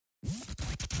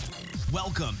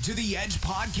Welcome to the Edge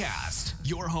Podcast,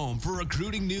 your home for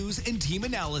recruiting news and team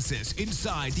analysis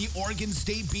inside the Oregon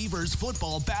State Beavers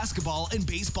football, basketball, and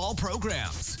baseball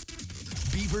programs.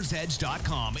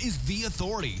 BeaversEdge.com is the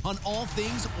authority on all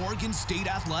things Oregon State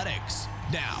athletics.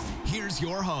 Now, here's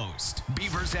your host,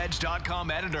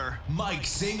 BeaversEdge.com editor, Mike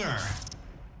Singer.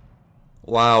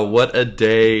 Wow, what a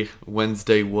day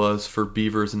Wednesday was for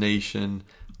Beavers Nation.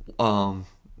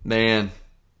 Man,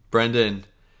 Brendan,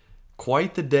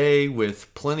 quite the day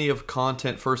with plenty of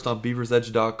content. First on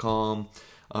BeaversEdge.com,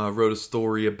 wrote a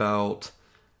story about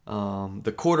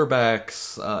the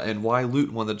quarterbacks and why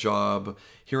Luton won the job.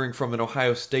 Hearing from an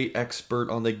Ohio State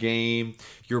expert on the game.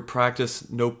 Your practice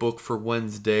notebook for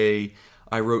Wednesday.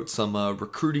 I wrote some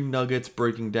recruiting nuggets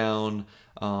breaking down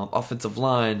offensive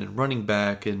line and running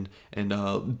back and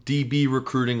DB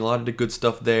recruiting. A lot of the good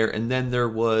stuff there. And then there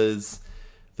was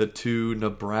the two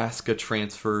Nebraska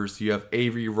transfers. You have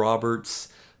Avery Roberts,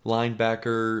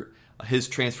 linebacker. His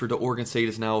transfer to Oregon State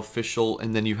is now official.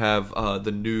 And then you have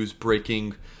the news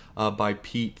breaking by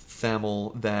Pete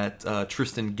Thamel that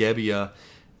Tristan Gebbia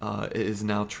is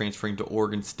now transferring to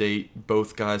Oregon State.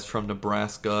 Both guys from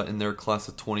Nebraska in their class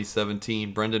of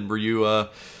 2017. Brendan, were you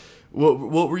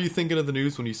what were you thinking of the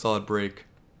news when you saw it break?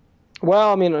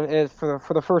 Well, I mean, for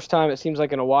the first time, it seems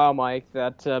like in a while, Mike,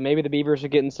 that maybe the Beavers are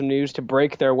getting some news to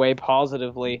break their way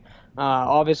positively.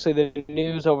 Obviously, the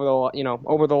news over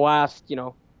the last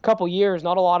couple years,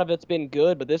 not a lot of it's been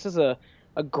good, but this is a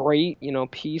great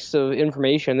piece of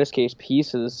information. In this case,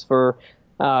 pieces for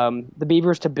the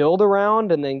Beavers to build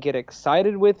around and then get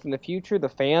excited with in the future. The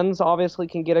fans obviously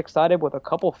can get excited with a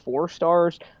couple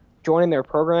 4-stars joining their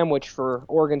program, which for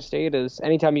Oregon State is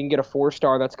anytime you can get a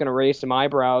 4-star, that's going to raise some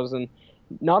eyebrows. And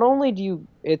not only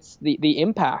it's the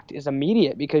impact is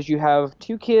immediate because you have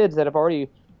two kids that have already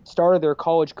started their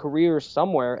college careers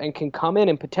somewhere and can come in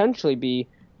and potentially be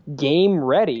game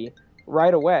ready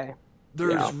right away.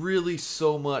 There's really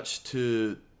so much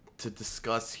to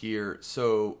discuss here.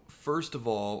 So first of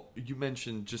all, you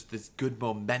mentioned just this good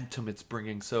momentum it's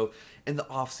bringing. So in the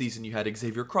offseason, you had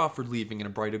Xavier Crawford leaving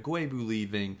and Bright Agwebu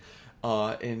leaving,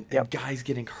 and guys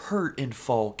getting hurt in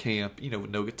fall camp, with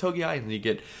Noga Togiai, and then you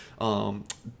get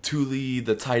Thule,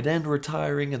 the tight end,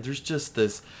 retiring, and there's just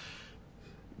this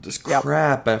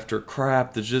crap after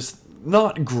crap. There's just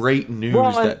not great news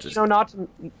not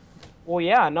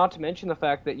to mention the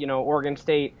fact that Oregon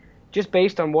State, just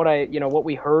based on what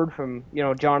we heard from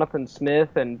Jonathan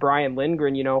Smith and Brian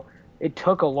Lindgren, it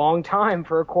took a long time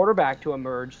for a quarterback to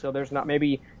emerge. So there's not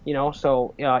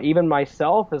even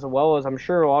myself, as well as I'm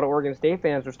sure a lot of Oregon State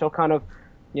fans, are still kind of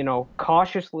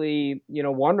cautiously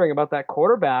wondering about that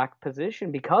quarterback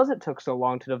position because it took so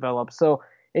long to develop. So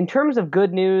in terms of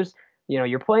good news,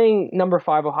 you're playing number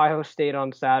 5 Ohio State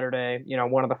on Saturday,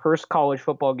 one of the first college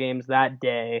football games that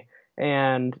day,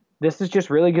 and this is just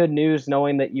really good news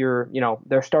knowing that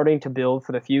they're starting to build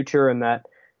for the future, and that,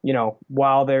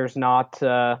 while there's not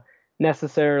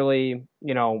necessarily,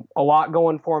 a lot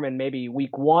going for him in maybe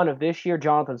week 1 of this year,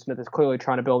 Jonathan Smith is clearly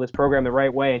trying to build this program the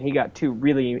right way, and he got 2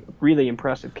 really, really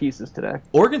impressive pieces today.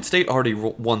 Oregon State already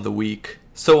won the week.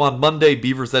 So on Monday,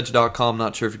 BeaversEdge.com,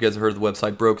 not sure if you guys have heard of the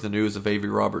website, broke the news of Avery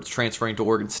Roberts transferring to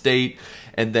Oregon State,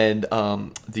 and then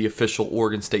the official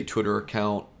Oregon State Twitter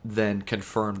account then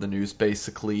confirmed the news,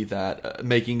 basically that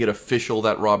making it official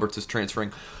that Roberts is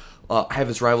transferring. I have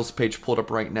his Rivals page pulled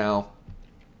up right now.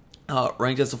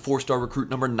 Ranked as a 4-star recruit,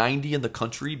 number 90 in the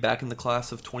country back in the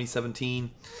class of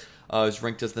 2017. Is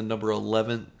ranked as the number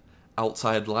 11th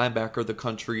outside linebacker of the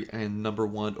country and number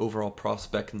 1 overall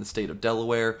prospect in the state of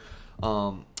Delaware.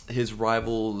 His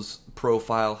Rivals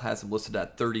profile has him listed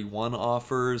at 31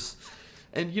 offers.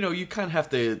 And, you kind of have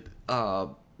to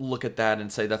look at that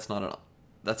and say that's not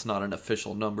an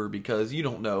official number, because you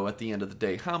don't know at the end of the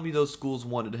day how many of those schools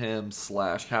wanted him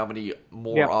 / how many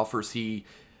more offers he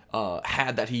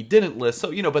had that he didn't list.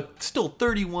 So, but still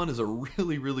 31 is a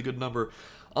really, really good number.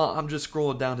 I'm just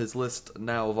scrolling down his list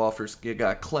now of offers. You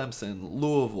got Clemson,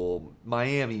 Louisville,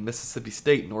 Miami, Mississippi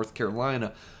State, North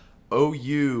Carolina,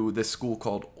 OU, this school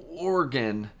called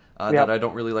Oregon, that I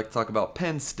don't really like to talk about,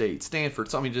 Penn State,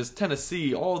 Stanford, so just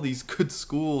Tennessee, all these good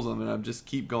schools. I just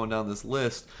keep going down this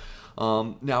list.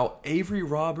 Now, Avery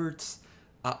Roberts,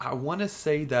 I want to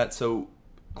say that, so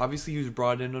obviously he was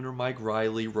brought in under Mike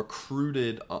Riley,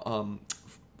 recruited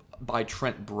by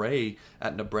Trent Bray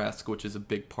at Nebraska, which is a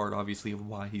big part, obviously, of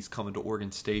why he's coming to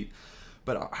Oregon State.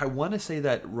 But I want to say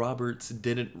that Roberts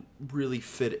didn't really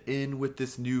fit in with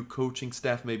this new coaching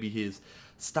staff. Maybe his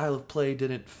style of play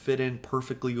didn't fit in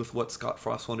perfectly with what Scott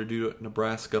Frost wanted to do at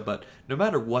Nebraska. But no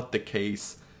matter what the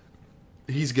case,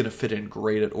 he's going to fit in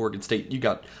great at Oregon State. You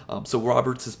got so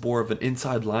Roberts is more of an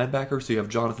inside linebacker, so you have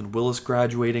Jonathan Willis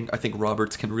graduating. I think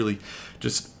Roberts can really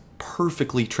just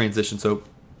perfectly transition. So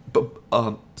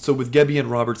with Gebbia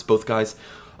and Roberts, both guys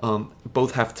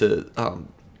both have to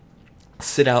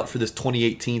sit out for this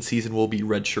 2018 season. Will be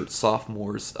redshirt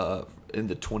sophomores in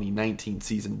the 2019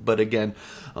 season. But again,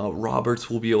 Roberts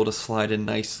will be able to slide in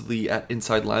nicely at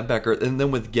inside linebacker. And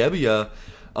then with Gebbia,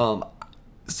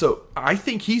 so I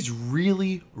think he's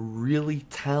really, really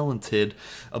talented.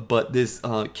 But this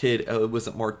kid, was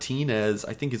it Martinez?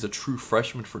 I think is a true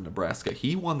freshman for Nebraska.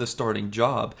 He won the starting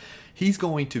job. He's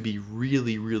going to be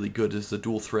really, really good as a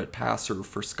dual threat passer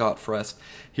for Scott Frost.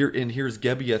 Here's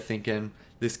Gebbia thinking,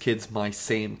 this kid's my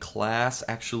same class,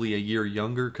 actually a year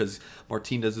younger, because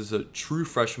Martinez is a true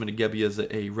freshman and Gebbia is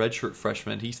a redshirt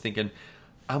freshman. He's thinking,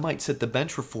 I might sit the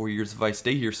bench for 4 years if I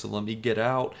stay here, so let me get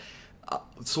out.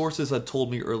 Sources had told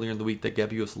me earlier in the week that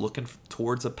Gebbia was looking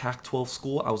towards a Pac-12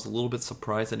 school. I was a little bit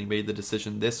surprised that he made the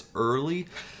decision this early.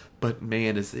 But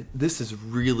man, this is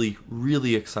really,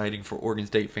 really exciting for Oregon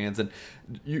State fans. And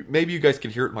maybe you guys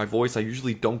can hear it in my voice. I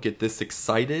usually don't get this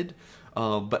excited.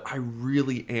 But I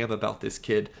really am about this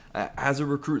kid. As a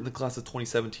recruit in the class of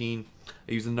 2017,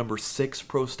 he was the number 6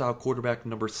 pro-style quarterback,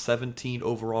 number 17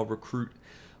 overall recruit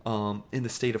in the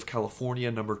state of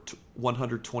California, number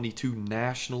 122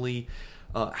 nationally.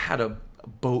 Had a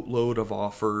boatload of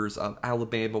offers: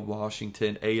 Alabama,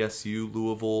 Washington, ASU,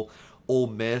 Louisville, Ole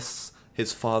Miss.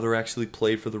 His father actually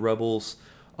played for the Rebels.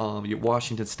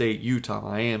 Washington State, Utah,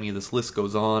 Miami. This list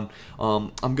goes on.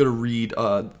 I'm going to read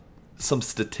some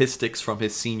statistics from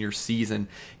his senior season.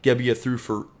 Gebbia threw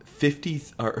for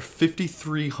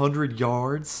 5,300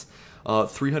 yards,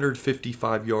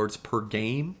 355 yards per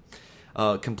game.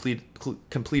 Completed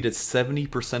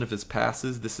 70% of his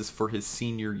passes. This is for his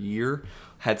senior year.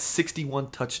 Had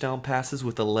 61 touchdown passes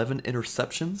with 11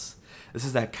 interceptions. This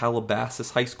is at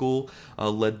Calabasas High School.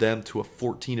 Led them to a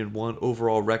 14-1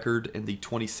 overall record in the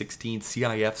 2016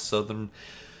 CIF Southern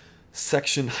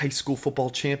Section High School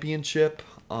Football Championship.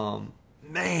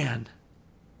 Man,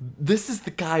 this is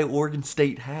the guy Oregon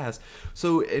State has.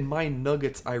 So in my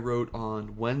nuggets I wrote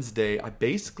on Wednesday, I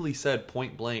basically said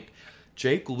point blank,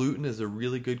 Jake Luton is a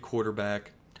really good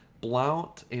quarterback.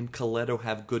 Blount and Coletto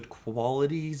have good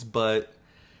qualities, but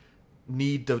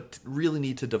really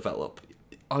need to develop.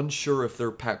 Unsure if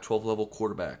they're Pac-12 level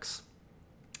quarterbacks.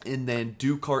 And then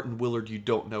Dukart and Willard, you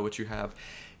don't know what you have.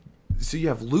 So you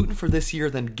have Luton for this year,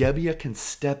 then Gebbia can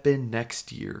step in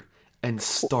next year and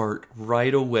start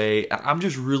right away. I'm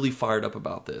just really fired up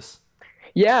about this.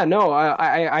 Yeah, no,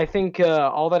 I think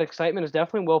all that excitement is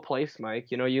definitely well placed, Mike.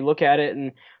 You know, you look at it,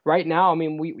 and right now, I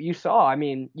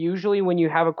mean, usually when you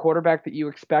have a quarterback that you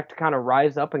expect to kind of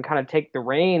rise up and kind of take the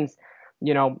reins,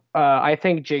 I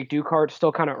think Jake Ducart's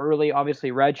still kind of early,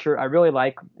 obviously redshirt. I really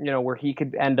like, where he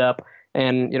could end up.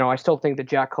 And, I still think that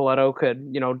Jack Coletto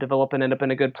could, develop and end up in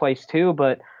a good place too.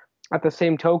 But at the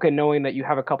same token, knowing that you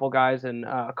have a couple guys in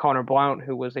Connor Blount,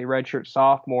 who was a redshirt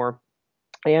sophomore,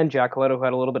 and Jack Coletto, who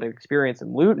had a little bit of experience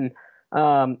in Luton,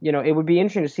 it would be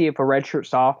interesting to see if a redshirt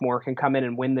sophomore can come in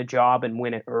and win the job and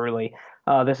win it early.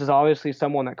 This is obviously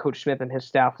someone that Coach Smith and his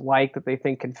staff like, that they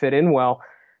think can fit in well.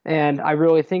 And I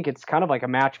really think it's kind of like a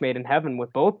match made in heaven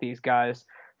with both these guys.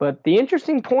 But the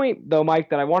interesting point, though, Mike,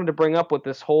 that I wanted to bring up with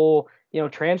this whole,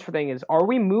 transfer thing is, are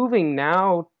we moving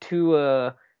now to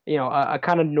a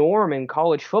kind of norm in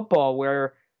college football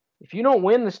where if you don't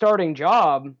win the starting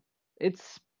job,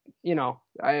 it's,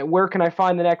 where can I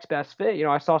find the next best fit?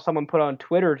 I saw someone put on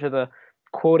Twitter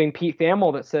quoting Pete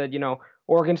Thamel that said,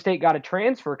 Oregon State got a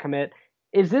transfer commit.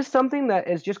 Is this something that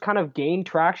has just kind of gained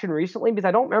traction recently? Because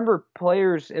I don't remember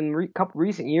players in a couple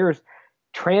recent years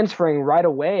transferring right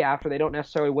away after they don't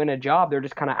necessarily win a job. They're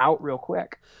just kind of out real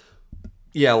quick.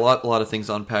 Yeah, a lot of things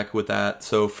to unpack with that.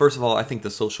 So first of all, I think the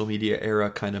social media era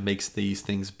kind of makes these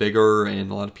things bigger, and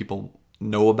a lot of people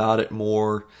know about it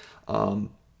more.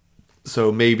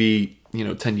 So maybe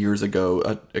 10 years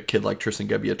ago, a kid like Tristan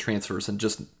Gebbia transfers, and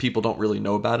just people don't really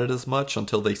know about it as much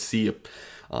until they see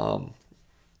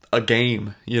a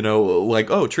game,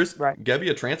 like, oh, Right.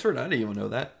 Gebbia transferred? I didn't even know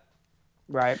that.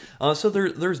 Right. So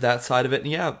there's that side of it.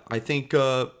 And yeah, I think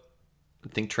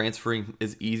transferring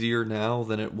is easier now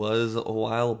than it was a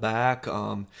while back.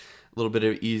 A little bit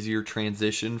of easier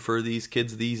transition for these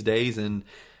kids these days. And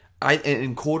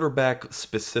in quarterback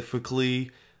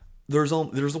specifically, there's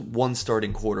one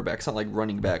starting quarterback. It's not like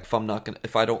running back.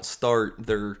 If I don't start,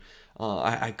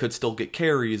 I could still get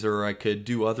carries, or I could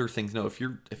do other things. No, if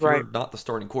you're not the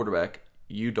starting quarterback,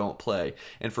 you don't play.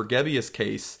 And for Gebbia's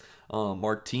case,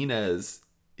 Martinez,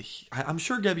 I'm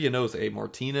sure Gebbia knows, hey,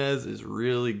 Martinez is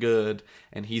really good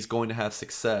and he's going to have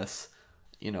success.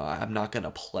 I'm not going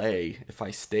to play if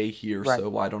I stay here, Right. so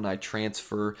why don't I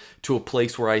transfer to a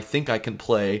place where I think I can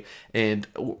play? And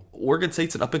Oregon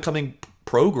State's an up-and-coming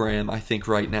program, I think,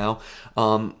 right now.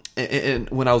 And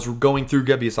when I was going through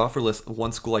Gebbia's offer list,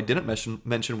 one school I didn't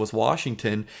mention was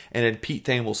Washington. And in Pete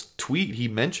Thamel's tweet, he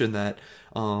mentioned that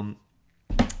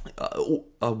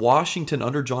Washington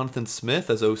under Jonathan Smith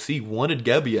as OC wanted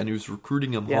Gebbia, and he was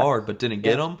recruiting him hard, but didn't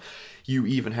get him. You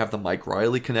even have the Mike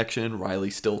Riley connection.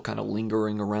 Riley still kind of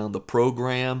lingering around the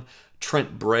program.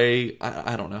 Trent Bray,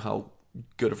 I don't know how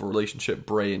good of a relationship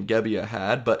Bray and Gebbia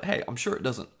had, but hey, I'm sure it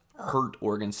doesn't hurt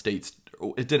Oregon State's.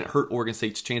 It didn't hurt Oregon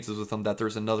State's chances with them that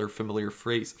there's another familiar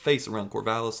face around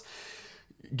Corvallis.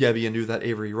 Gebbia knew that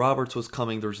Avery Roberts was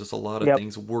coming. There's just a lot of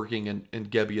things working in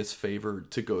Gebbia's favor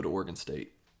to go to Oregon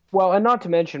State. Well, and not to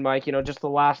mention, Mike, just the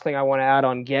last thing I want to add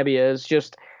on Gebbia is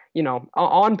just,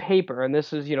 on paper, and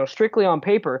this is, strictly on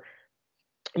paper,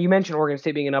 you mentioned Oregon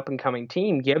State being an up-and-coming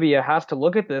team. Gebbia has to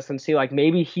look at this and see, like,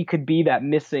 maybe he could be that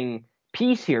missing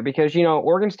piece here because,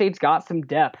 Oregon State's got some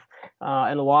depth in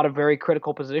a lot of very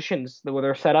critical positions where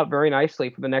they're set up very nicely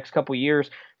for the next couple of years,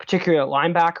 particularly at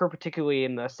linebacker, particularly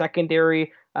in the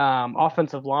secondary,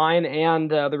 offensive line,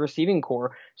 and the receiving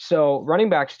core. So running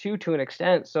backs too, to an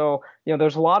extent. So,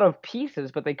 there's a lot of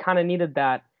pieces, but they kind of needed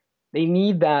that. They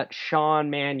need that Sean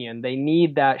Mannion. They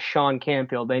need that Sean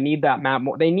Canfield. They need that Matt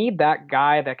Moore. They need that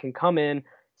guy that can come in,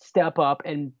 step up,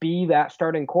 and be that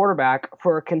starting quarterback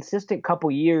for a consistent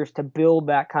couple years to build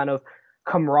that kind of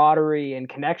camaraderie and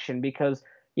connection. Because,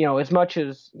 as much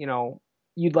as,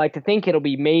 you'd like to think it'll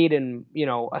be made in,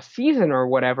 a season or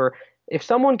whatever, if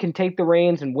someone can take the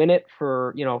reins and win it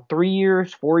for, 3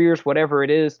 years, 4 years, whatever it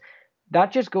is,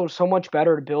 that just goes so much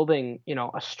better to building,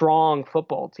 a strong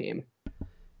football team.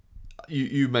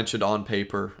 You mentioned on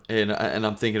paper, and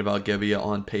I'm thinking about Gebbia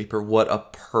on paper. What a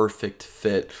perfect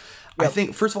fit. Yep. I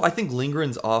think, first of all,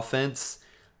 Lindgren's offense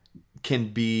can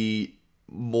be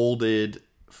molded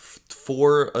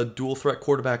for a dual threat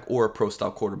quarterback or a pro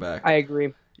style quarterback. I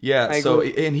agree. Yeah.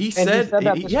 And he said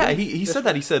that.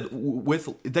 He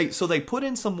said they put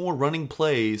in some more running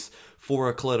plays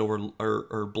for Coletto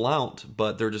or Blount,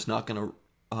 but they're just not going to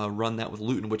run that with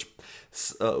Luton, which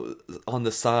on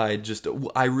the side, just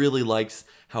I really liked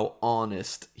how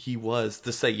honest he was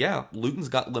to say, yeah, Luton's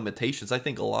got limitations. I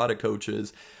think a lot of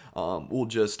coaches will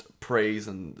just praise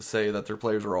and say that their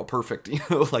players are all perfect.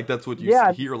 Like that's what you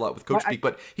hear a lot with coach speak.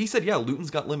 But he said, yeah,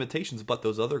 Luton's got limitations, but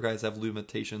those other guys have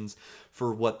limitations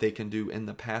for what they can do in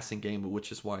the passing game, which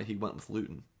is why he went with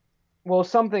Luton. Well,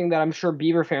 something that I'm sure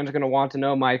Beaver fans are going to want to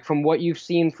know, Mike, from what you've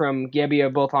seen from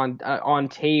Gebbia, both on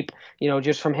tape,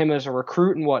 just from him as a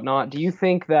recruit and whatnot, do you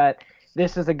think that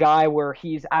this is a guy where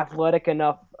he's athletic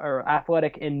enough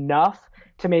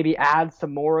to maybe add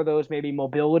some more of those maybe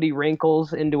mobility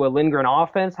wrinkles into a Lindgren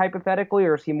offense, hypothetically,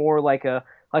 or is he more like a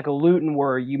Luton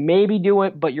where you maybe do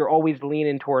it, but you're always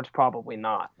leaning towards probably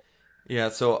not? Yeah,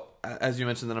 so as you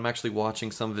mentioned, that I'm actually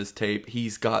watching some of his tape.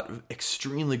 He's got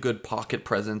extremely good pocket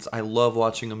presence. I love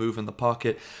watching him move in the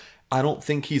pocket. I don't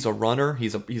think he's a runner.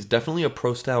 He's definitely a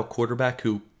pro-style quarterback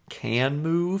who can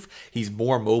move. He's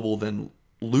more mobile than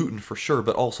Luton for sure,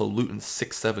 but also Luton's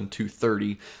 6'7",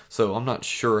 230. So I'm not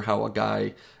sure how a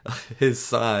guy his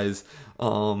size,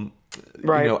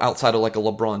 outside of like a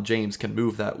LeBron James, can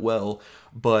move that well.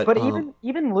 But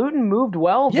even Luton moved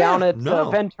well down at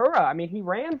Ventura. I mean, he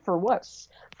ran for what,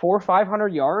 400 or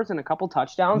 500 yards and a couple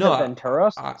touchdowns at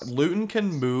Ventura. Luton can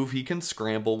move. He can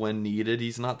scramble when needed.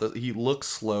 He looks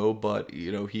slow, but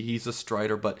he's a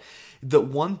strider. But the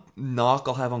one knock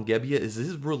I'll have on Gebbia is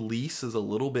his release is a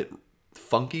little bit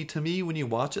funky to me when you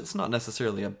watch it. It's not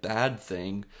necessarily a bad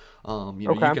thing.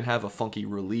 You can have a funky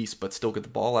release but still get the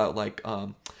ball out, like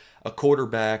a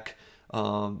quarterback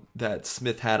that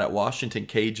Smith had at Washington,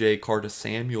 KJ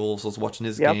Carter-Samuels. I was watching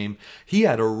his game. He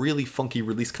had a really funky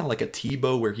release, kind of like a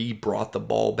Tebow, where he brought the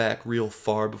ball back real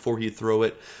far before he'd throw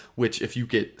it, which if you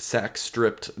get sack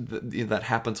stripped, that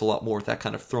happens a lot more with that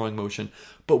kind of throwing motion.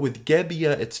 But with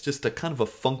Gebbia, it's just a kind of a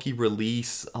funky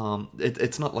release.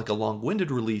 It's not like a long-winded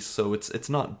release, so it's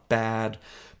not bad,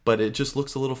 but it just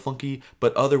looks a little funky.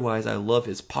 But otherwise, I love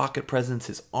his pocket presence,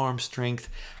 his arm strength,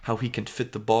 how he can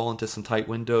fit the ball into some tight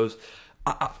windows.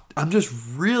 I'm just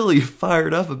really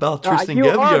fired up about Tristan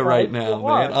Gebbia right now,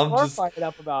 man. I'm just fired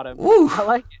up about him. Woo. I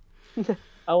like it.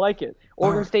 I like it.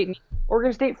 Oregon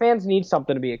State fans need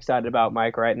something to be excited about,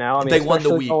 Mike, right now. I mean, They won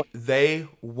the week. especially They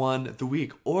won the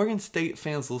week. Oregon State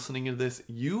fans listening to this,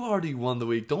 you already won the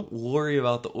week. Don't worry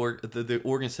about the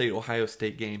Oregon State-Ohio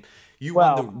State game. You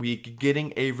won the week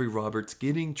getting Avery Roberts,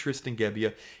 getting Tristan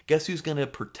Gebbia. Guess who's going to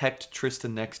protect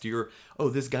Tristan next year? Oh,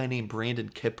 this guy named Brandon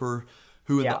Kipper,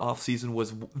 who in the offseason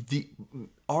was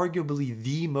arguably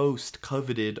the most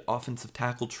coveted offensive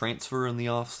tackle transfer in the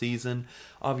offseason.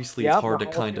 Obviously, it's hard to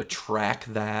kind of track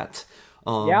that.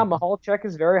 Mihalchek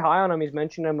is very high on him. He's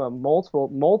mentioned him a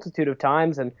multitude of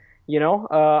times, and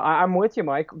I'm with you,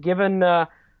 Mike. Given the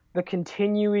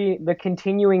continuing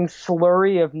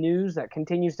slurry of news that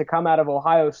continues to come out of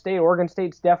Ohio State, Oregon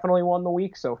State's definitely won the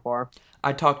week so far.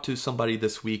 I talked to somebody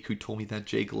this week who told me that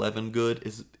Jake Levengood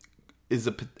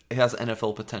has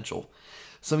NFL potential.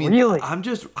 So I mean, really?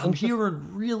 I'm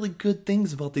hearing really good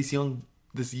things about these young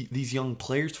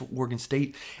players for Oregon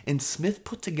State, and Smith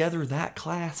put together that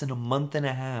class in a month and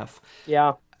a half.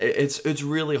 Yeah. It's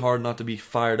really hard not to be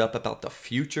fired up about the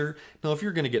future. Now, if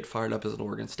you're going to get fired up as an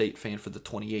Oregon State fan for the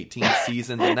 2018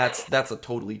 season, then that's a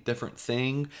totally different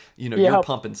thing. You're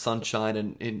pumping sunshine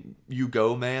and you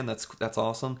go, man. That's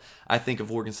awesome. I think if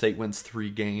Oregon State wins 3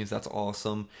 games, that's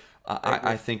awesome.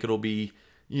 I think it'll be,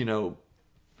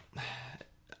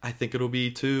 I think it'll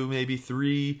be 2, maybe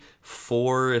 3,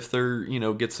 4 if they're,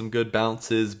 get some good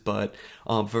bounces. But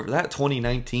for that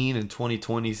 2019 and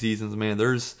 2020 seasons, man,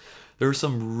 there's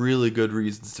some really good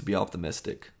reasons to be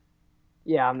optimistic.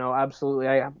 Yeah, no,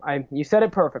 absolutely. You said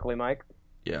it perfectly, Mike.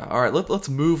 Yeah, all right, let's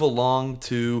move along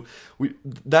to...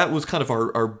 that was kind of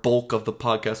our bulk of the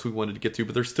podcast we wanted to get to,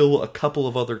 but there's still a couple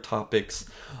of other topics.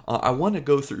 I want to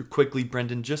go through quickly,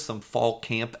 Brendan, just some fall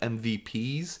camp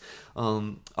MVPs.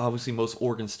 Obviously, most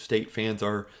Oregon State fans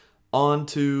are on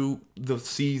to the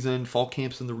season. Fall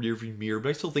camp's in the rearview mirror, but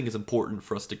I still think it's important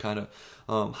for us to kind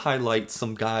of highlight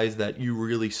some guys that you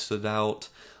really stood out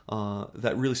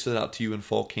to you in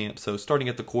fall camp. So starting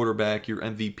at the quarterback, your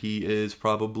MVP is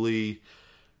probably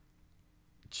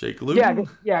Jake Luton?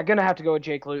 Yeah, gonna have to go with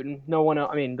Jake Luton. No one else.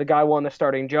 I mean, the guy won the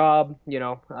starting job,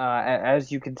 as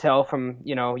you could tell from,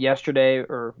 yesterday,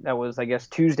 or that was, I guess,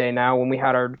 Tuesday now, when we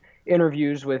had our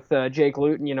interviews with Jake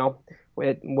Luton,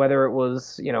 whether it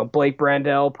was, Blake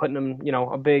Brandel putting him,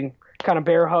 a big kind of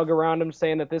bear hug around him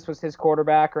saying that this was his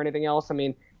quarterback or anything else. I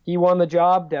mean, he won the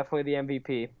job, definitely the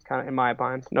MVP, kind of in my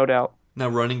opinion, no doubt. Now,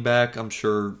 running back, I'm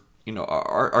sure,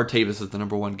 Artavis is the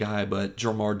number one guy, but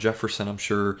Jermar Jefferson, I'm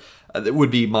sure, it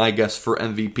would be my guess for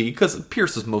MVP because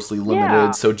Pierce is mostly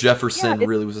limited, so Jefferson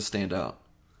really was a standout.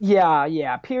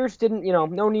 Yeah. Pierce didn't,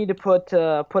 no need to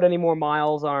put any more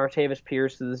miles on Artavis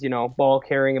Pierce's, ball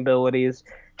carrying abilities.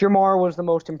 Jermar was the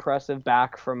most impressive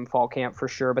back from fall camp for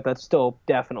sure, but that's still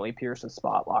definitely Pierce's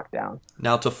spot locked down.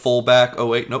 Now to fullback. Oh,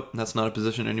 wait, nope, that's not a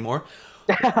position anymore.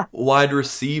 Wide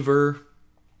receiver,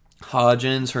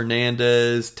 Hodgins,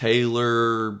 Hernandez,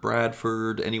 Taylor,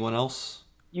 Bradford, anyone else?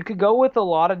 You could go with a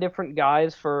lot of different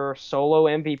guys for solo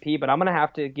MVP, but I'm going to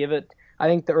have to give it, I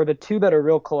think, the 2 that are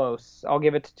real close. I'll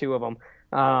give it to 2 of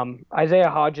them.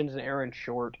 Isaiah Hodgins and Aaron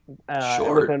Short.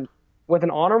 With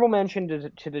an honorable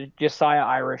mention to the Josiah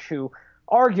Irish, who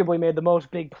arguably made the most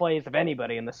big plays of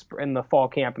anybody in the fall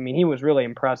camp. I mean, he was really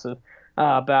impressive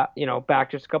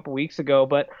back just a couple weeks ago.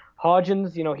 But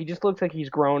Hodgins, he just looks like he's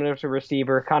grown as a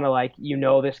receiver, kind of like,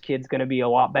 this kid's going to be a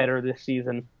lot better this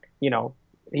season.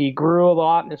 He grew a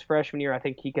lot in his freshman year. I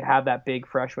think he could have that big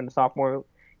freshman to sophomore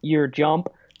year jump.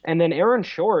 And then Aaron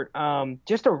Short,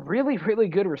 just a really, really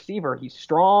good receiver. He's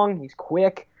strong. He's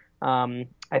quick.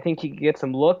 I think he could get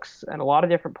some looks in a lot of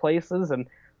different places, and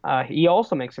he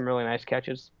also makes some really nice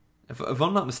catches. If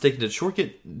I'm not mistaken, did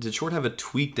Short have a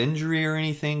tweaked injury or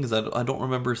anything? Because I don't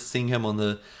remember seeing him on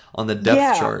the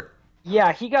depth chart.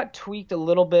 Yeah, he got tweaked a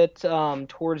little bit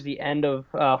towards the end of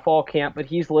fall camp, but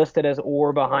he's listed as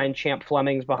behind Champ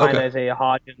Fleming's behind Isaiah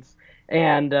Hodgins.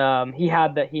 And he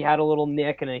had a little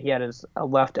nick, and he had his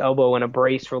left elbow in a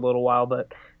brace for a little while.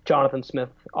 But Jonathan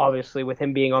Smith, obviously, with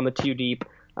him being on the 2 deep,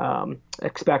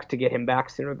 expect to get him back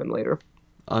sooner than later.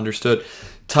 Understood.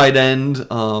 Tight end,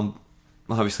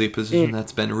 obviously a position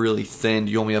that's been really thin.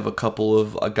 You only have a couple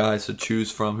of guys to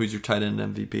choose from. Who's your tight end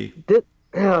MVP?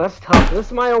 That's tough.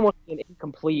 This might almost be an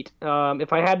incomplete.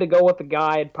 If I had to go with the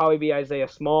guy, it'd probably be Isaiah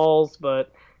Smalls,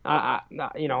 but I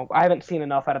haven't seen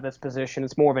enough out of this position.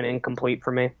 It's more of an incomplete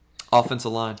for me.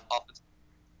 Offensive line.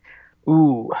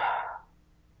 Ooh.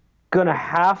 Gonna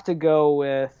have to go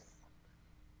with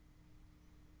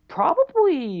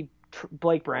probably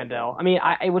Blake Brandel. I mean,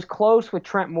 it was close with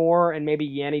Trent Moore and maybe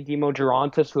Yanni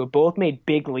Demo-Durantis, who have both made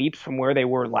big leaps from where they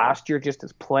were last year just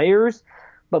as players.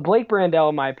 But Blake Brandel,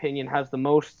 in my opinion, has the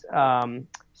most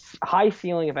high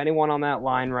ceiling of anyone on that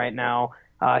line right now.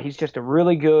 He's just a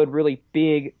really good, really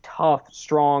big, tough,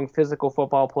 strong, physical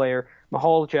football player.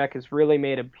 Mihalcek has really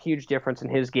made a huge difference in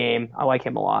his game. I like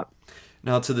him a lot.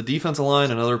 Now to the defensive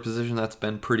line, another position that's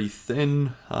been pretty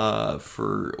thin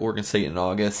for Oregon State in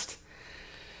August.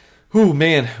 Ooh,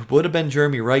 man, would have been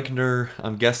Jeremy Reichner.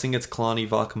 I'm guessing it's Kalani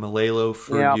Vakamalelo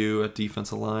for you at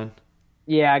defensive line.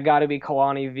 Yeah, got to be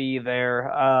Kalani V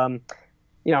there.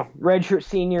 Redshirt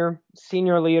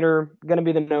senior leader, going to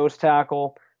be the nose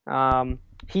tackle.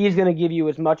 He's going to give you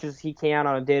as much as he can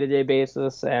on a day-to-day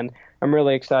basis, and I'm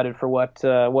really excited for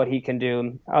what he can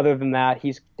do. Other than that,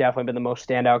 he's definitely been the most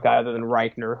standout guy other than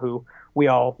Reichner, who we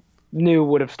all knew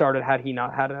would have started had he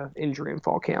not had an injury in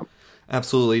fall camp.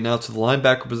 Absolutely. Now to the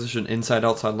linebacker position, inside,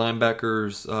 outside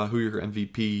linebackers, who are your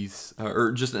MVPs,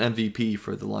 or just an MVP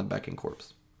for the linebacking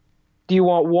corps? Do you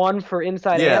want one for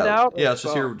inside and out? Yeah, it's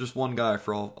just here, just one guy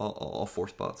for all four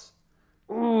spots.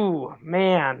 Ooh,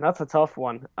 man, that's a tough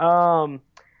one.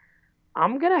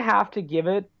 I'm going to have to give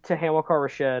it to Hamilcar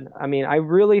Rashed. I mean, I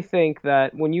really think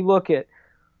that when you look at,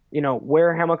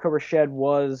 where Hamilcar Rashed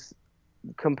was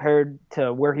compared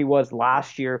to where he was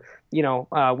last year,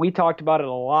 we talked about it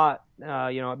a lot.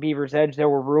 At Beaver's Edge, there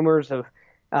were rumors of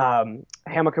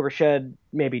Hamilcar Rashed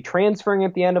maybe transferring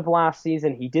at the end of last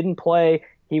season. He didn't play.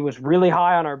 He was really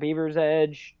high on our Beaver's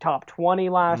Edge, top 20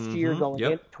 last year, going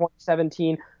into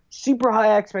 2017. Super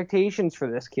high expectations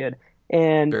for this kid.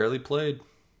 And barely played.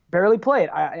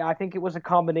 I think it was a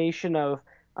combination of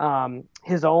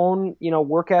his own,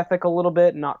 work ethic a little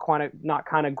bit, not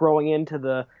kind of growing into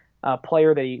the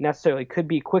player that he necessarily could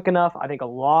be quick enough. I think a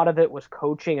lot of it was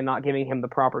coaching and not giving him the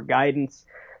proper guidance,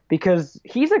 because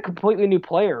he's a completely new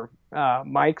player,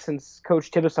 Mike, since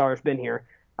Coach Tibesar has been here.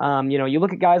 You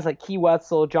look at guys like Key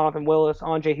Wetzel, Jonathan Willis,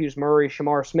 Andre Hughes-Murray,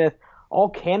 Shamar Smith, all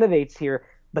candidates here,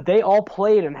 but they all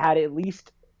played and had at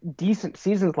least decent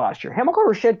seasons last year. Hamilcar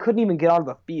Rashed couldn't even get out of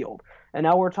the field, and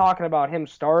now we're talking about him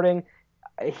starting.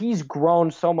 He's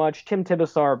grown so much. Tim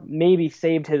Tibesar maybe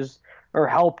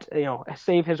helped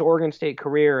save his Oregon State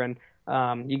career,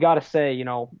 and you got to say,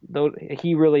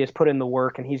 he really has put in the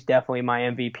work, and he's definitely my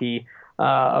MVP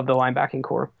of the linebacking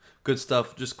core. Good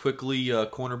stuff. Just quickly,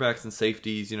 cornerbacks and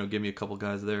safeties, give me a couple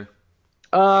guys there.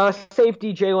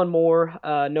 Safety, Jalen Moore,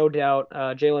 no doubt.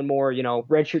 Jalen Moore,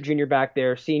 redshirt junior back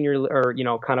there, senior, or,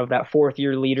 kind of that fourth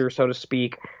year leader, so to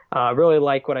speak. Really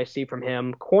like what I see from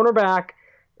him. Cornerback,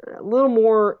 a little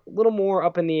more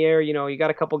up in the air. You got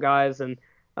a couple guys, and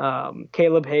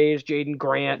Caleb Hayes, Jaden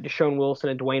Grant, Deshaun Wilson,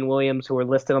 and Dwayne Williams, who are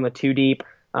listed on the two deep.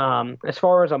 As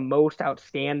far as a most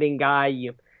outstanding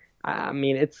guy,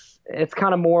 it's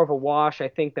kind of more of a wash. I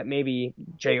think that maybe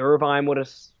Jay Irvine would have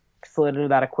slid into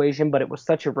that equation, but it was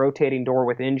such a rotating door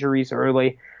with injuries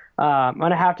early. I'm going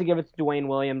to have to give it to Dwayne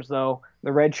Williams, though. The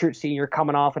redshirt senior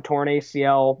coming off a torn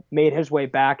ACL, made his way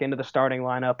back into the starting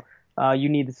lineup. You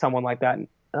need someone like that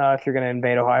if you're going to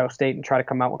invade Ohio State and try to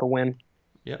come out with a win.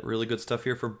 Yeah, really good stuff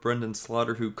here from Brendan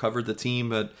Slaughter, who covered the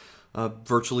team at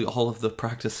virtually all of the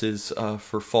practices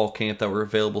for fall camp that were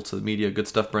available to the media. Good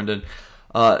stuff, Brendan.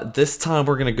 This time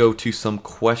we're going to go to some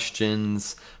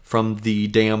questions from the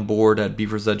damn board at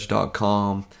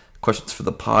beaversedge.com. Questions for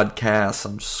the podcast.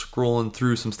 I'm just scrolling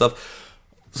through some stuff.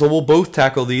 So we'll both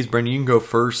tackle these. Brendan, you can go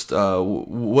first.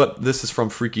 This is from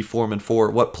Freaky Foreman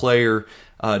 4. What player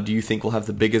do you think will have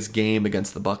the biggest game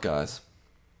against the Buckeyes?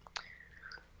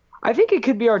 I think it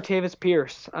could be Artavis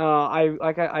Pierce.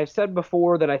 I said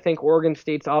before that I think Oregon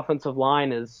State's offensive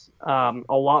line is a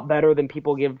lot better than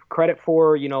people give credit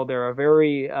for. They're a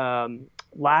very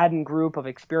laden group of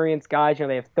experienced guys.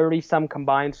 They have 30-some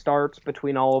combined starts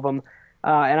between all of them.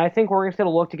 And I think Oregon State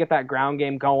will look to get that ground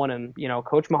game going. And,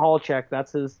 Coach Mihalcek,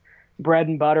 that's his bread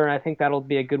and butter, and I think that'll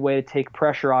be a good way to take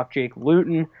pressure off Jake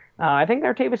Luton. I think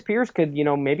Artavis Pierce could,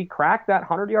 maybe crack that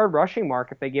 100-yard rushing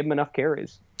mark if they give him enough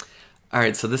carries. All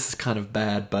right, so this is kind of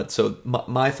bad, but so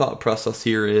my thought process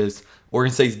here is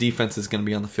Oregon State's defense is going to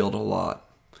be on the field a lot,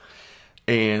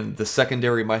 and the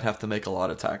secondary might have to make a lot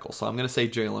of tackles. So I'm going to say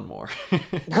Jalen Moore.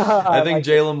 I think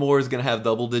Jalen Moore is going to have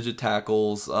double-digit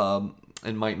tackles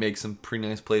and might make some pretty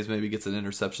nice plays, maybe gets an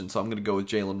interception. So I'm going to go with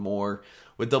Jalen Moore.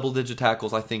 With double-digit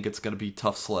tackles, I think it's going to be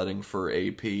tough sledding for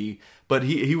AP. But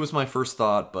he was my first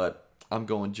thought, but I'm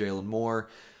going Jalen Moore.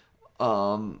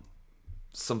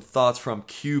 Some thoughts from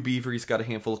Q Beaver. He's got a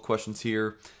handful of questions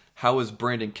here. How has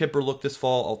Brandon Kipper looked this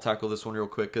fall? I'll tackle this one real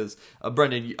quick because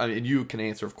Brendan, you can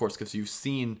answer, of course, because you've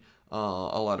seen a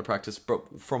lot of practice.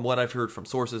 But from what I've heard from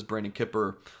sources, Brandon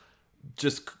Kipper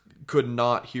just could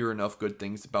not hear enough good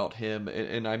things about him.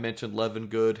 And I mentioned Levin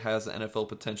Good has NFL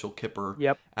potential. Kipper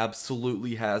Yep.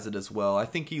 absolutely has it as well. I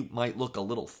think he might look a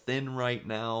little thin right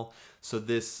now. So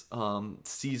this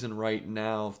season right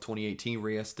now of 2018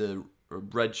 where he has to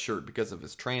redshirt because of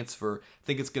his transfer, I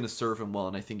think it's going to serve him well,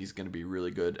 and I think he's going to be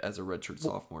really good as a redshirt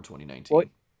sophomore 2019. Well,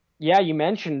 yeah, you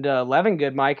mentioned Levin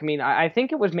Good, Mike. I mean, I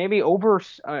think it was maybe over,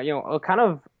 kind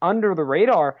of under the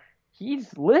radar.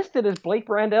 He's listed as Blake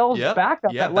Brandel's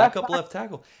backup. Yeah, backup left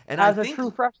tackle. And as a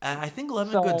true freshman. And I think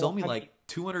Levin Good's only like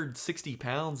 260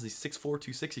 pounds. He's 6'4",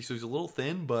 260, so he's a little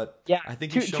thin, but I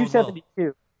think he's shown 272.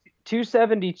 well.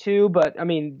 272, but I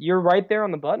mean, you're right there on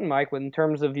the button, Mike, in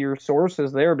terms of your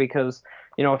sources there, because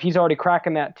if he's already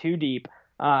cracking that 2 deep,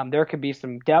 there could be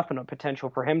some definite potential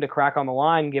for him to crack on the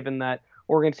line, given that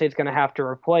Oregon State's going to have to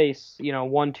replace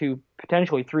 1, 2,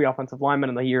 potentially 3 offensive linemen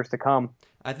in the years to come.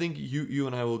 I think you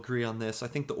and I will agree on this. I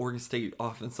think the Oregon State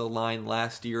offensive line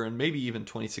last year, and maybe even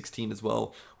 2016 as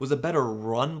well, was a better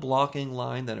run blocking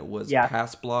line than it was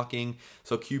pass blocking.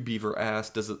 So Q Beaver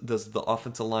asked, does the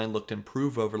offensive line look to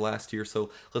improve over last year?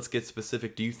 So let's get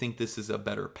specific. Do you think this is a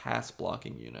better pass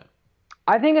blocking unit?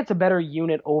 I think it's a better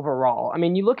unit overall. I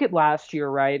mean, you look at last year,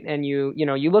 right, and you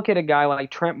look at a guy like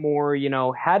Trent Moore,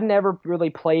 hadn't ever really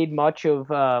played much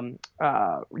of,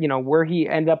 where he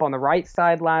ended up on the right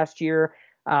side last year.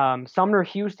 Sumner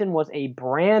Houston was a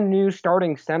brand new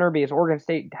starting center because Oregon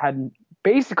State had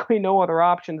basically no other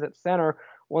options at center.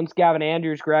 Once Gavin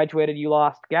Andrews graduated, you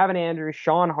lost Gavin Andrews,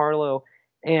 Sean Harlow,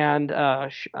 and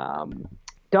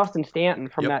Dustin Stanton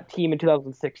from that team in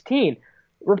 2016.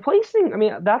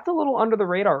 That's a little under the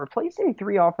radar. Replacing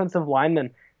 3 offensive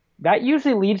linemen, that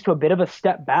usually leads to a bit of a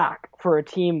step back for a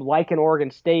team like an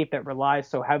Oregon State that relies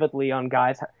so heavily on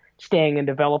guys staying and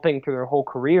developing through their whole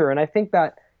career. And I think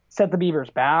that set the Beavers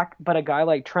back, but a guy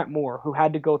like Trent Moore, who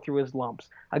had to go through his lumps,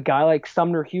 a guy like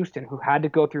Sumner Houston, who had to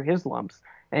go through his lumps,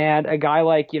 and a guy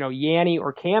like, Yanni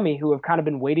or Cammy, who have kind of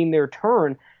been waiting their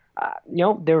turn,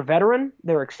 they're veteran,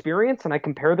 they're experienced, and I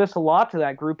compare this a lot to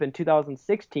that group in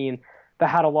 2016 that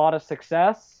had a lot of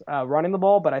success running the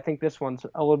ball, but I think this one's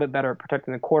a little bit better at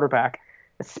protecting the quarterback,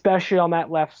 especially on that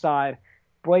left side.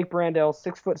 Blake Brandel,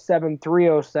 6'7",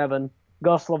 307,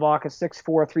 Gus Lavaka,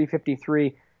 6'4",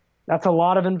 353. That's a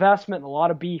lot of investment and a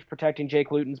lot of beef protecting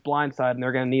Jake Luton's blind side, and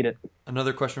they're going to need it.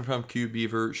 Another question from Q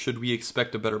Beaver. Should we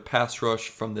expect a better pass rush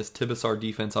from this Tibesar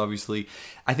defense, obviously?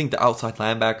 I think the outside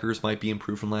linebackers might be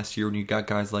improved from last year when you got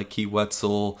guys like Key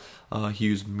Wetzel,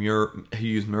 Hughes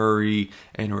Murray,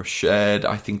 and Rashed.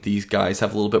 I think these guys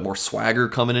have a little bit more swagger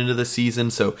coming into the season.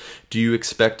 So do you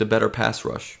expect a better pass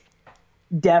rush?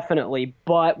 Definitely.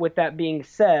 But with that being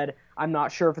said, I'm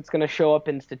not sure if it's going to show up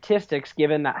in statistics,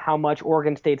 given that how much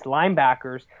Oregon State's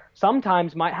linebackers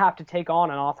sometimes might have to take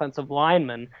on an offensive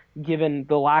lineman, given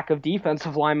the lack of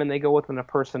defensive linemen they go with in the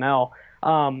personnel.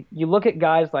 You look at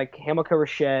guys like Hamilcar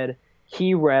Rashed,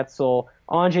 Key Wetzel,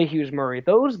 Andre Hughes Murray,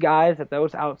 those guys at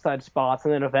those outside spots,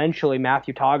 and then eventually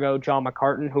Matthew Tago, John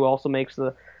McCartan, who also makes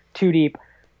the 2 deep.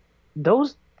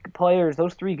 Those players,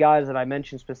 those 3 guys that I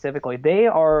mentioned specifically, they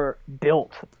are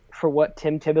built for what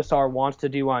Tim Tibesar wants to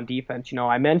do on defense.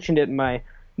 I mentioned it in my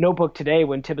notebook today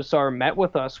when Tibesar met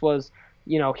with us, was,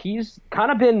 he's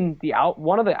kind of been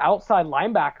one of the outside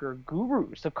linebacker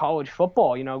gurus of college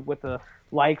football, with the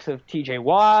likes of TJ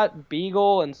Watt,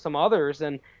 Beagle, and some others.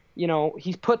 And,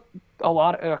 he's put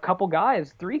a couple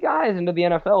guys, 3 guys into the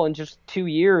NFL in just 2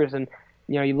 years. And,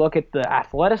 you look at the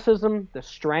athleticism, the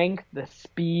strength, the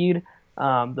speed,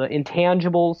 the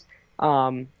intangibles.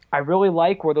 I really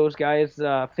like where those guys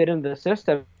fit into the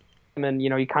system. And,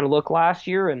 you kind of look last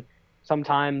year, and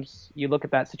sometimes you look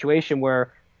at that situation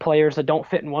where players that don't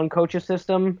fit in one coach's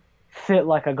system fit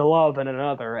like a glove in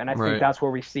another. And I think that's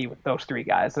where we see with those 3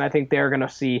 guys. And I think they're going to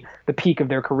see the peak of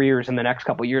their careers in the next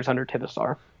couple of years under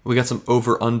Tibesar. We got some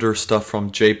over-under stuff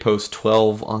from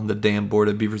JPost12 on the damn board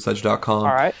at beaversedge.com.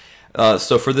 All right.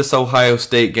 So for this Ohio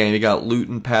State game, you got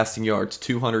Luton passing yards,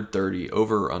 230.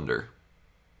 Over or under?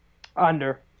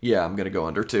 Under. Yeah, I'm going to go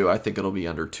under too. I think it'll be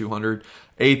under 200.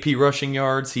 AP rushing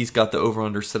yards, he's got the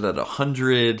over-under set at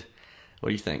 100. What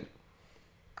do you think?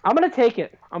 I'm going to take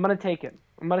it. I'm going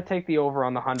to take the over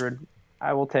on the 100.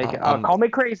 I will take it. Call me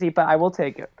crazy, but I will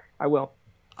take it. I will.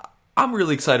 I'm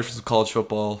really excited for some college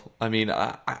football. I mean,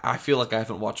 I feel like I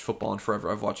haven't watched football in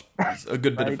forever. I've watched a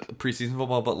good bit of preseason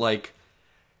football, but like,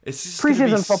 it's just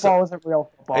preseason football isn't real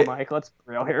football, Mike. Let's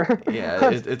be real here. Yeah,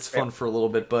 it's fun for a little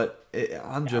bit, but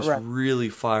I'm just really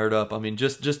fired up. I mean,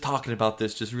 just talking about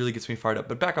this just really gets me fired up.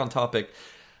 But back on topic,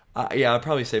 I'd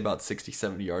probably say about 60,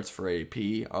 70 yards for AP.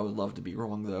 I would love to be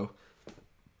wrong, though.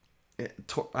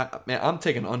 Man, I'm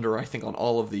taking under, I think, on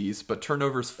all of these, but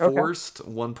turnovers Okay. forced,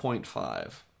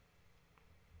 1.5.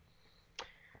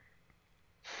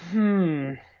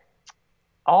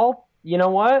 You know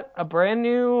what? A brand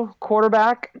new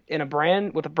quarterback with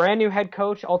a brand new head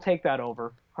coach, I'll take that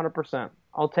over. 100%.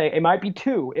 It might be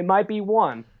 2, it might be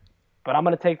 1, but I'm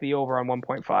going to take the over on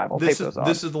 1.5. I'll take those odds.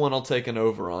 This is the one I'll take an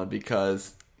over on,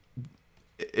 because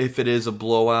if it is a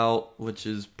blowout, which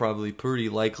is probably pretty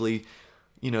likely,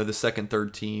 the second,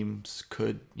 third teams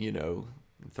could,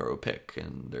 throw a pick,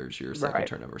 and there's your second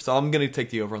turnover. So I'm going to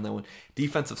take the over on that one.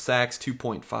 Defensive sacks,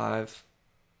 2.5.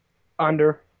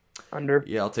 Under.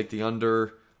 Yeah, I'll take the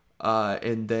under.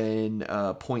 And then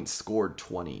points scored,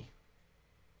 20.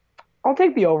 I'll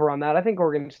take the over on that. I think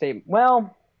Oregon State,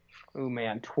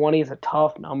 20 is a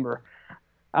tough number.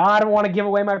 I don't want to give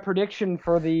away my prediction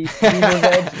for the Beavers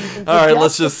Edge. All right,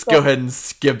 let's just go ahead and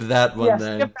skip that one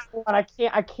then. Skip that one.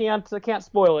 I can't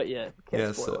spoil it yet.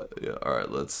 All right,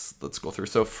 let's go through.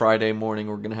 So Friday morning,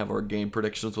 we're gonna have our game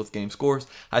predictions with game scores.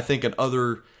 I think in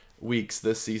other weeks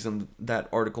this season, that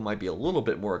article might be a little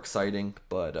bit more exciting,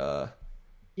 but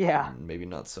maybe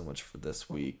not so much for this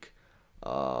week.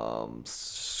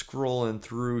 Scrolling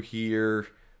through here,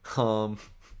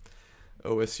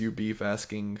 OSU Beef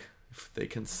asking if they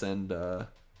can send a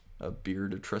beer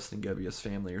to Tristan Gebbia's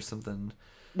family or something.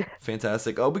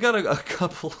 Fantastic. Oh, we got a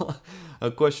couple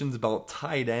of questions about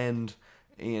tight end,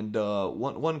 and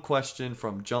one question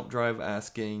from Jump Drive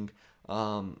asking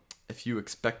if you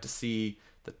expect to see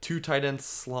the two tight end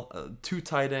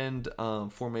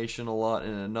formation a lot,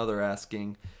 and another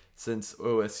asking, since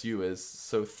OSU is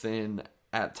so thin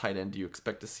at tight end, do you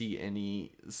expect to see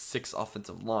any 6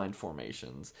 offensive line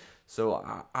formations?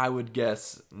 So I would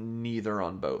guess neither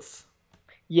on both.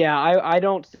 Yeah, I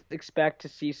don't expect to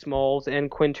see Smalls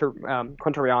and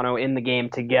Quintariano in the game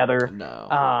together.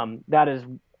 No. That is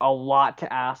a lot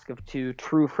to ask of 2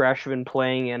 true freshmen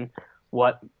playing in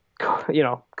what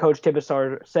Coach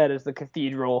Tibesar said is the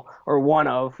cathedral, or one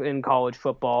of, in college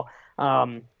football.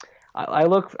 I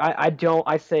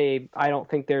don't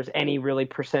think there's any really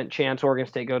percent chance Oregon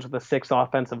State goes with the 6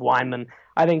 offensive linemen.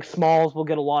 I think Smalls will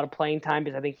get a lot of playing time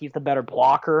because I think he's the better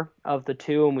blocker of the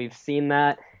 2, and we've seen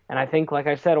that. And I think, like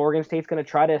I said, Oregon State's going to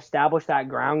try to establish that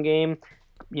ground game,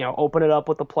 open it up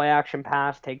with the play action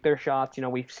pass, take their shots.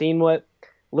 We've seen what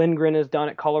Lindgren has done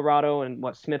at Colorado and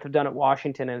what Smith have done at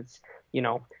Washington. And it's,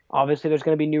 obviously there's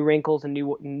going to be new wrinkles and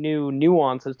new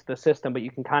nuances to the system, but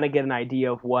you can kind of get an idea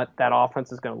of what that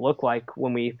offense is going to look like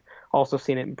when we've also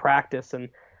seen it in practice. And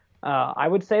I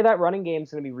would say that running game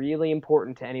is going to be really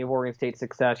important to any of Oregon State's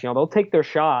success. They'll take their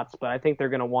shots, but I think they're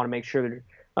going to want to make sure that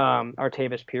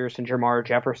Artavis Pierce and Jamar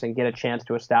Jefferson get a chance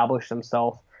to establish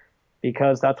themselves,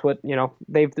 because that's what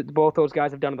both those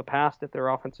guys have done in the past if their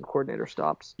offensive coordinator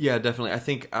stops. Yeah, definitely. I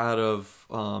think out of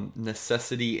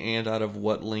necessity and out of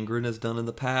what Lindgren has done in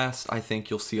the past, I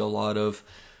think you'll see a lot of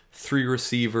 3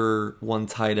 receiver, 1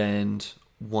 tight end,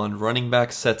 1 running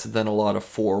back sets, and then a lot of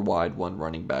 4 wide, 1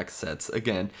 running back sets.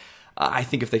 Again, I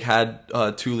think if they had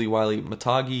Tuli Wiley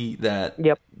Matagi, that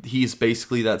he's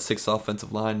basically that 6th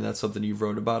offensive line. That's something you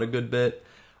wrote about a good bit.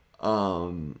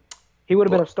 He would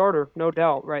have been a starter, no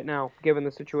doubt, right now, given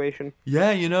the situation. Yeah,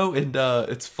 and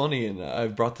it's funny, and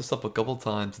I've brought this up a couple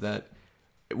times, that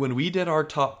when we did our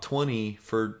top 20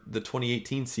 for the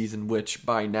 2018 season, which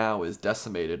by now is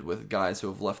decimated with guys who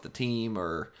have left the team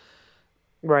or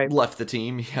left the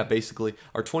team, basically.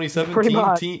 Our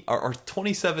 2017 our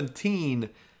 2017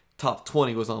 top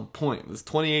 20 was on point. This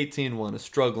 2018 one is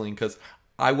struggling because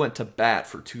I went to bat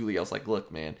for Tuli. I was like,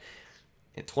 look, man,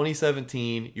 in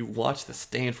 2017, you watch the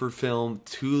Stanford film,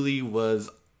 Tuli was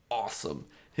awesome.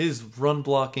 His run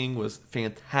blocking was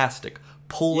fantastic.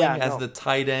 Pulling as the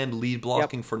tight end, lead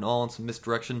blocking for null and some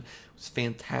misdirection was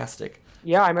fantastic.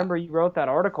 Yeah, I remember you wrote that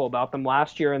article about them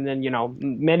last year, and then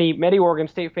many Oregon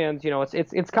State fans,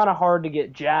 it's kind of hard to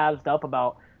get jazzed up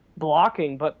about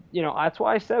blocking, but that's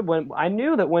why I said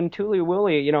when Tuli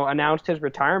Willie announced his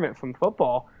retirement from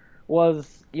football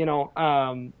was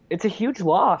it's a huge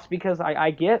loss, because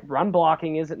I get run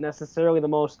blocking isn't necessarily the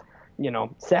most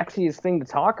sexiest thing to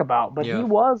talk about, but he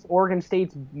was Oregon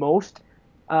State's most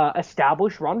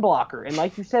established run blocker. And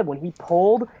like you said, when he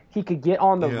pulled, he could get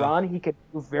on the run. He could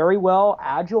do very well,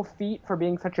 agile feet for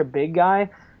being such a big guy.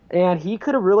 And he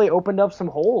could have really opened up some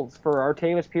holes for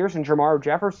Artavis Pierce and Jamar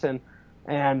Jefferson.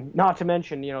 And not to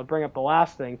mention, bring up the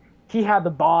last thing, he had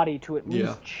the body to at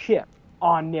least chip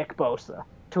on Nick Bosa.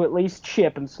 to at least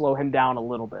chip and slow him down a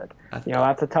little bit.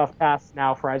 That's a tough task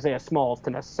now for Isaiah Smalls to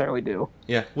necessarily do.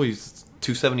 Yeah, well, he's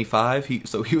 275. He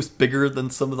was bigger than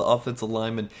some of the offensive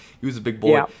linemen. He was a big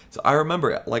boy. Yeah. So I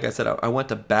remember, like I said, I went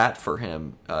to bat for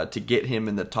him to get him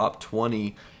in the top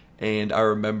 20. And I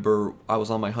remember I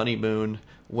was on my honeymoon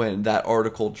when that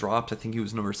article dropped. I think he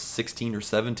was number 16 or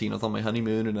 17. I was on my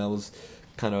honeymoon, and I was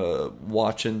kind of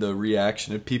watching the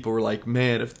reaction, and people were like,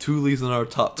 "Man, if Thule's in our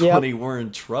top 20, we're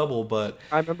in trouble." But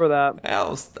I remember that.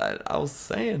 I was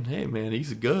saying, "Hey, man,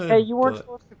 he's good." Hey, you weren't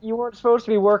supposed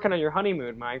to be working on your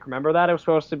honeymoon, Mike. Remember that? It was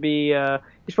supposed to be you're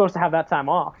supposed to have that time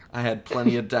off. I had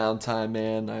plenty of downtime,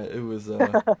 man. It was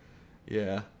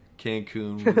yeah,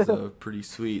 Cancun was pretty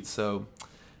sweet. So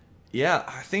yeah,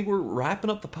 I think we're wrapping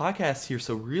up the podcast here.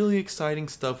 So really exciting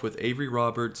stuff with Avery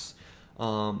Roberts,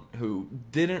 who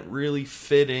didn't really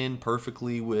fit in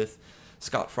perfectly with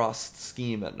Scott Frost's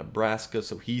scheme at Nebraska.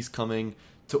 So he's coming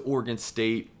to Oregon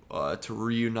State to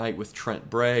reunite with Trent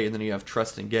Bray. And then you have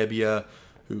Treston Gebbia,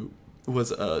 who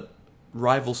was a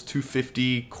Rivals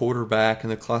 250 quarterback in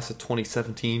the class of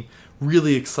 2017.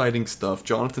 Really exciting stuff.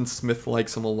 Jonathan Smith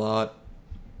likes him a lot.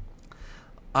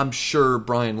 I'm sure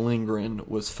Brian Lindgren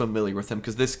was familiar with him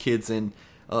because this kid's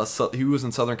he was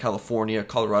in Southern California.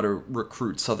 Colorado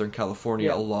recruits Southern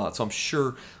California a lot. So I'm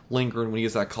sure Lindgren, when he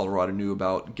was at Colorado, knew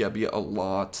about Gebbia a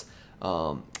lot.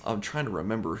 I'm trying to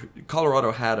remember.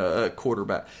 Colorado had a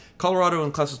quarterback. Colorado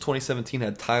in class of 2017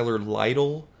 had Tyler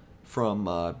Lytle from,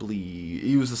 I believe,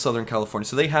 he was in Southern California.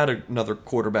 So they had another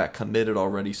quarterback committed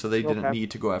already, so they didn't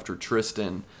need to go after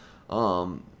Tristan.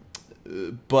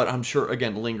 But I'm sure,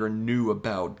 again, Lindgren knew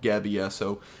about Gebbia,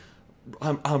 so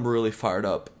I'm really fired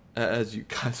up. As you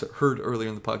guys heard earlier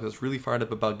in the podcast, really fired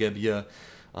up about Gebbia.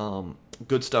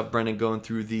 Good stuff, Brendan, going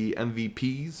through the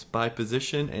MVPs by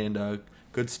position, and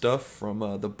good stuff from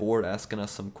the board asking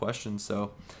us some questions.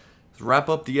 So let's wrap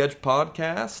up the Edge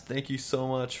podcast. Thank you so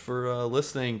much for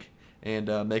listening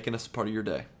and making us a part of your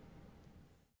day.